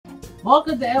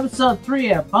Welcome to episode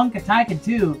 3 of Bunka Taiken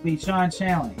 2 with Sean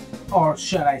Shanley. Or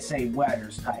should I say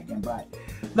Weathers Taiken, but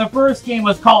the first game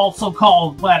was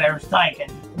so-called Weathers Taiken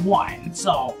 1,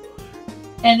 so...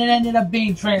 And it ended up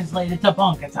being translated to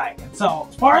Bunka Taiken. So,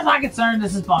 as far as I'm concerned,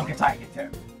 this is Bunka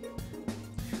Taiken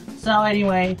 2. So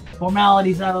anyway,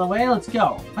 formalities out of the way, let's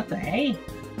go. What the hey?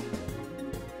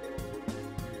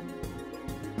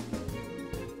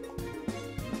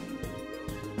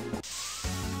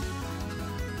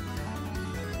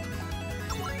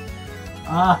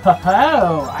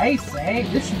 Oh, I say,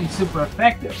 this should be super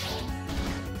effective.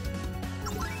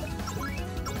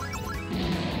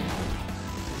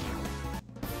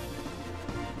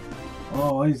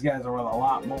 Oh, these guys are worth a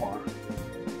lot more.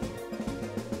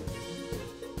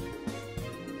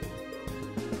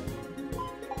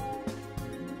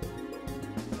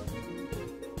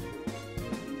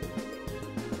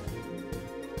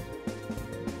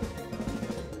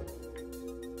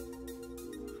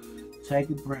 Take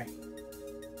a break.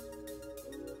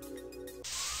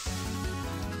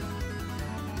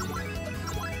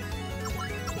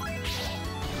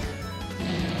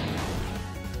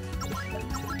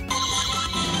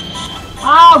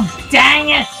 Oh, dang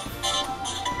it!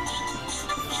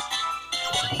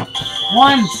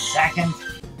 1 second.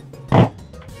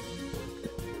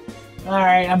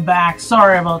 Alright, I'm back.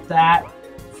 Sorry about that.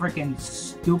 Freaking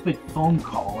stupid phone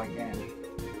call again.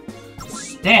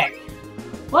 Stick?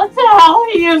 What the hell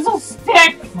do you use a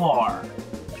stick for?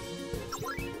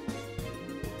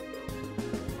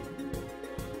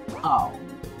 Oh.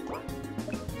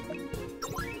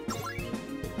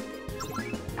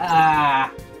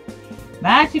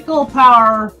 Magical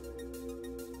power.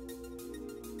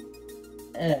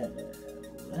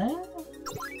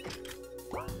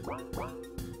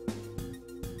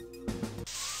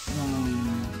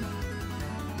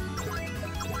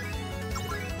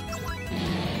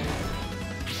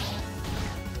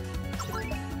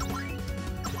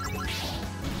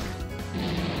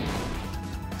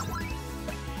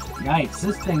 Yikes,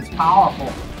 this thing's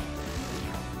powerful.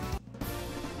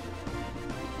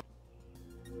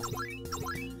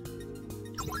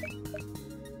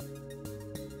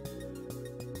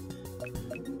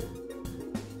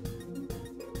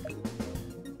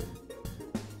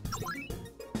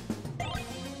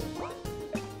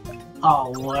 A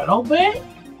little bit?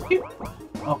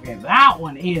 Okay, that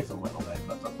one is a little bit,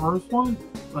 but the first one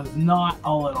was not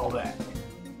a little bit.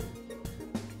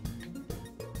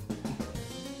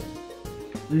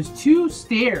 There's 2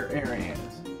 stair areas.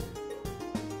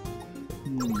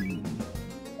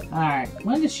 Alright,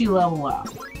 when does she level up?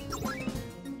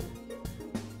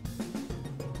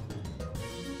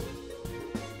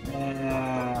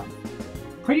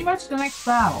 Pretty much the next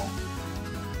battle.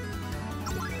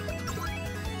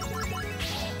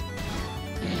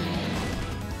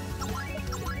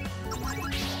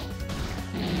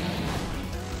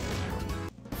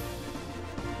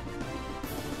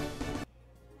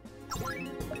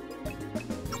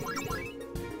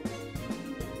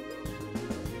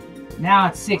 Now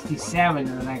it's 67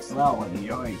 to the next level.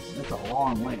 Yoiks, that's a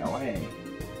long way away.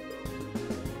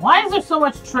 Why is there so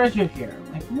much treasure here?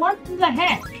 Like, what the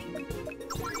heck?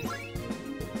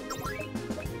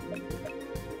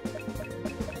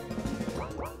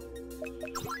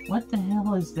 What the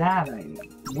hell is that item?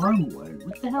 Wormwood.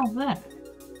 What the hell is that?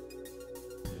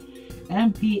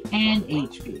 MP and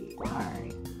HP.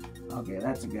 Alright. Okay,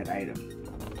 that's a good item.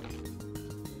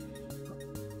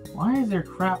 Why is there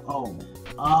crap? Oh.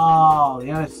 Oh, the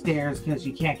other stairs because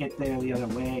you can't get there the other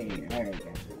way. Alright,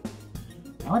 gotcha.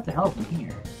 Now what the hell from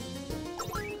here?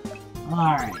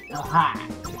 Alright, aha!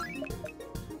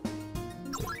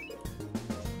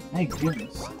 Thank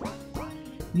goodness.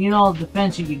 You know the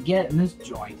defense you could get in this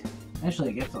joint. Especially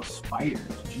against those spiders.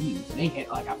 Jeez, they hit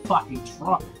like a fucking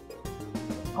truck.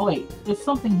 Oh wait, there's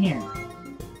something here.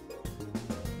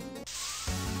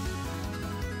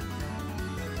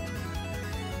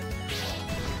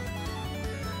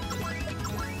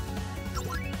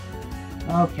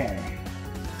 Okay.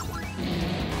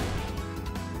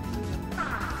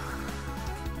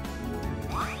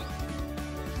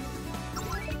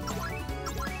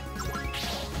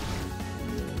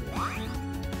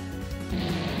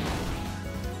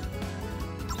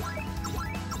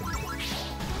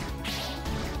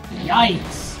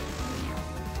 Yikes!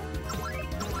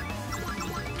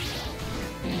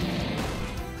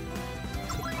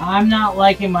 I'm not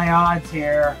liking my odds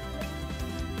here.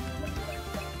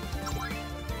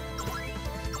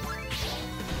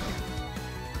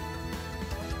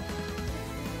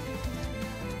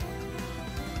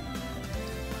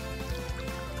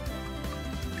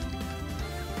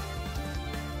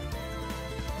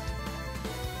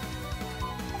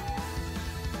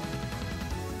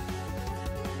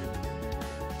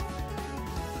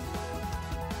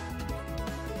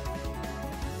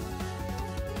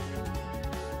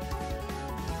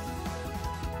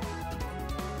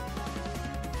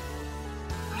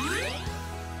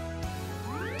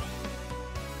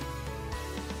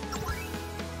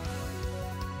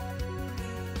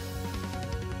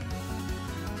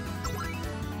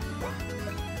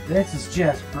 This is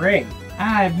just great.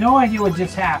 I have no idea what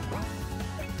just happened.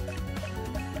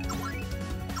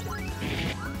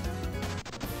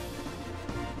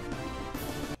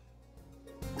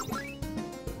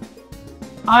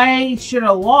 I should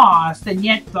have lost, and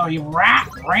yet the rat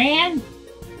ran?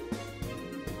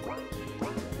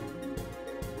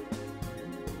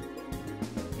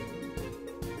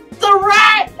 The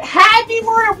rat had me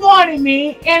where it wanted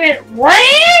me, and it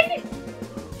ran?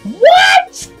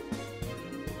 What?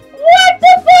 What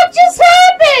the fuck just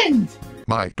happened?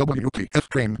 My WTF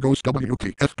train goes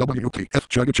WTF WTF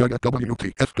chugga chugga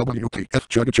WTF WTF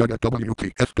chugga chugga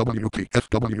WTF WTF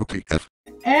WTF.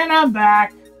 And I'm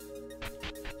back.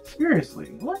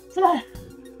 Seriously, what the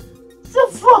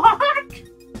fuck?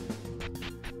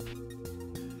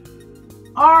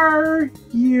 Are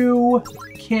you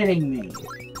kidding me?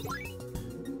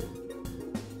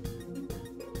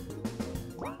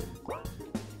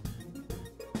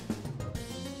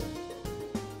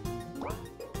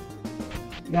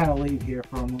 Gotta leave here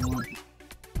for a moment.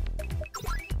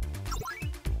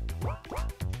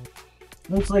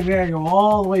 Looks like we gotta go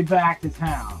all the way back to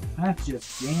town. That's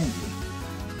just dandy.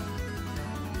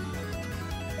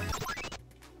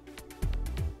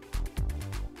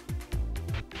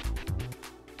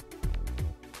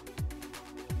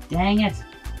 Dang it.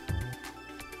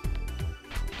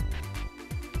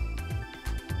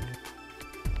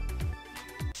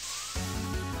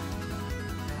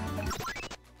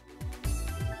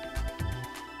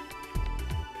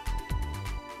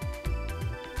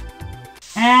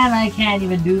 And I can't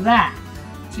even do that.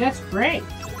 Just great.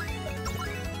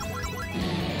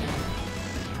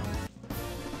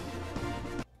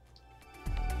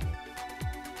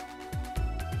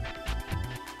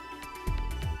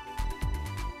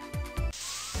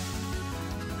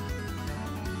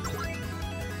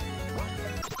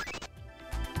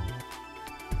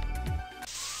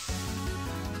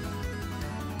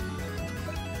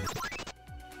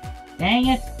 Dang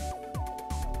it.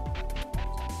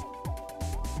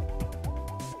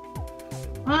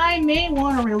 I may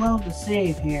want to reload the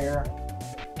save here.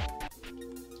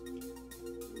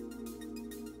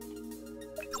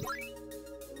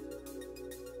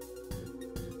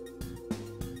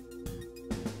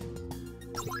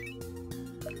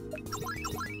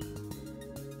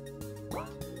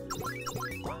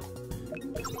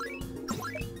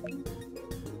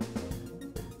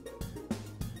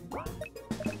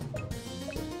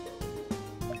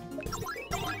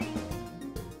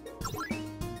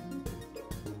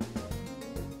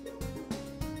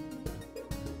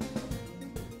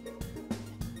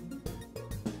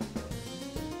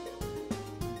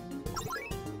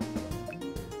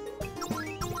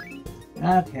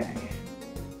 Okay.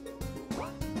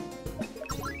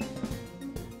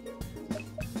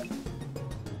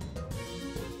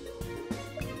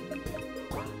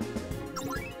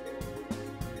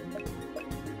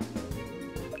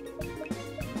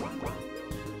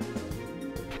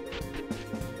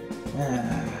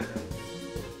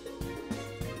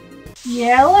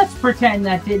 Yeah, let's pretend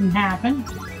that didn't happen.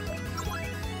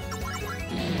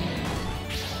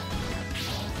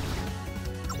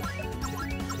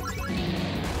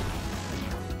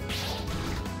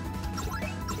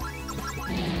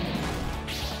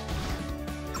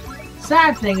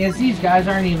 Sad thing is, these guys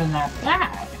aren't even that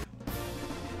bad.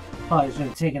 Probably should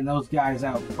have taken those guys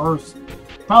out first.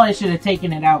 Probably should have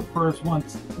taken it out first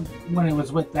once when it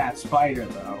was with that spider,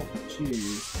 though.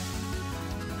 Jeez.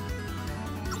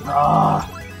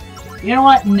 You know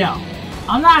what? No.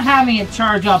 I'm not having it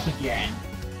charge up again.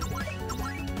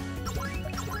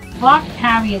 Fuck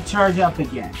having it charge up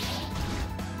again.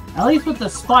 At least with the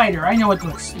spider, I know what to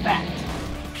expect.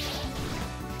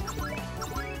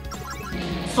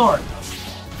 Sort of.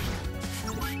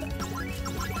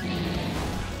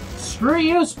 Screw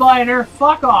you, spider.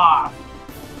 Fuck off.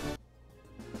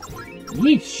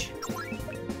 Yeesh.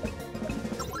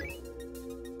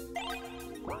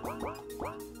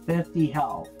 50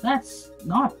 health. That's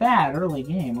not bad early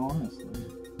game, honestly.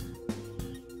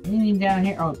 Anything down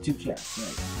here? Oh, 2 chests,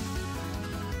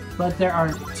 right. But there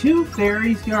are 2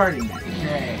 fairies guarding it.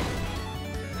 Great.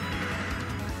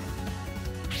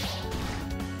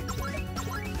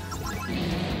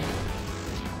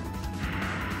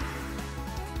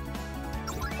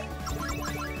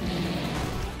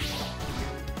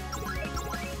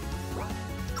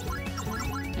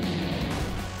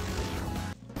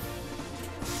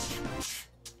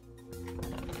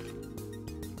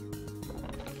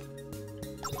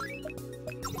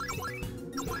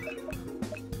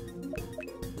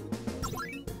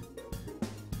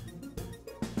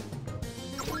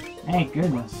 Thank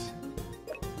goodness.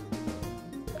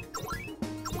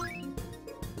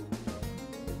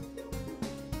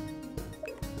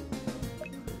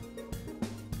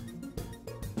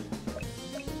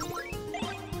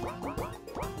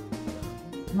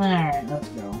 Alright, let's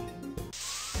go.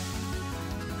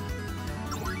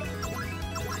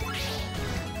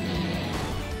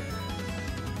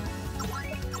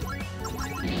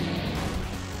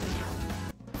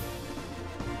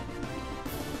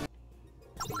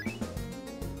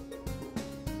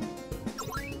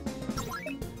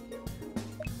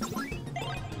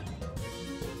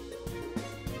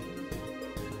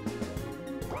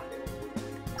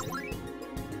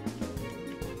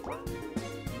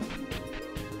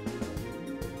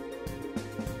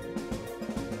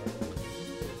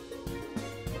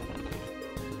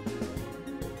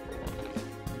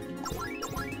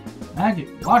 Magic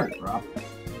water drop.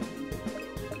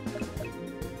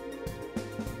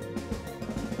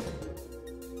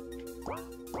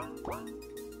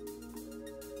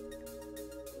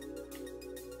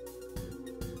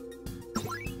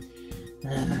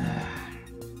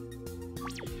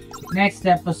 Next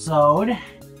episode,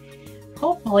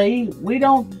 hopefully we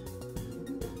don't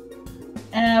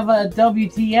have a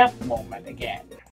WTF moment again.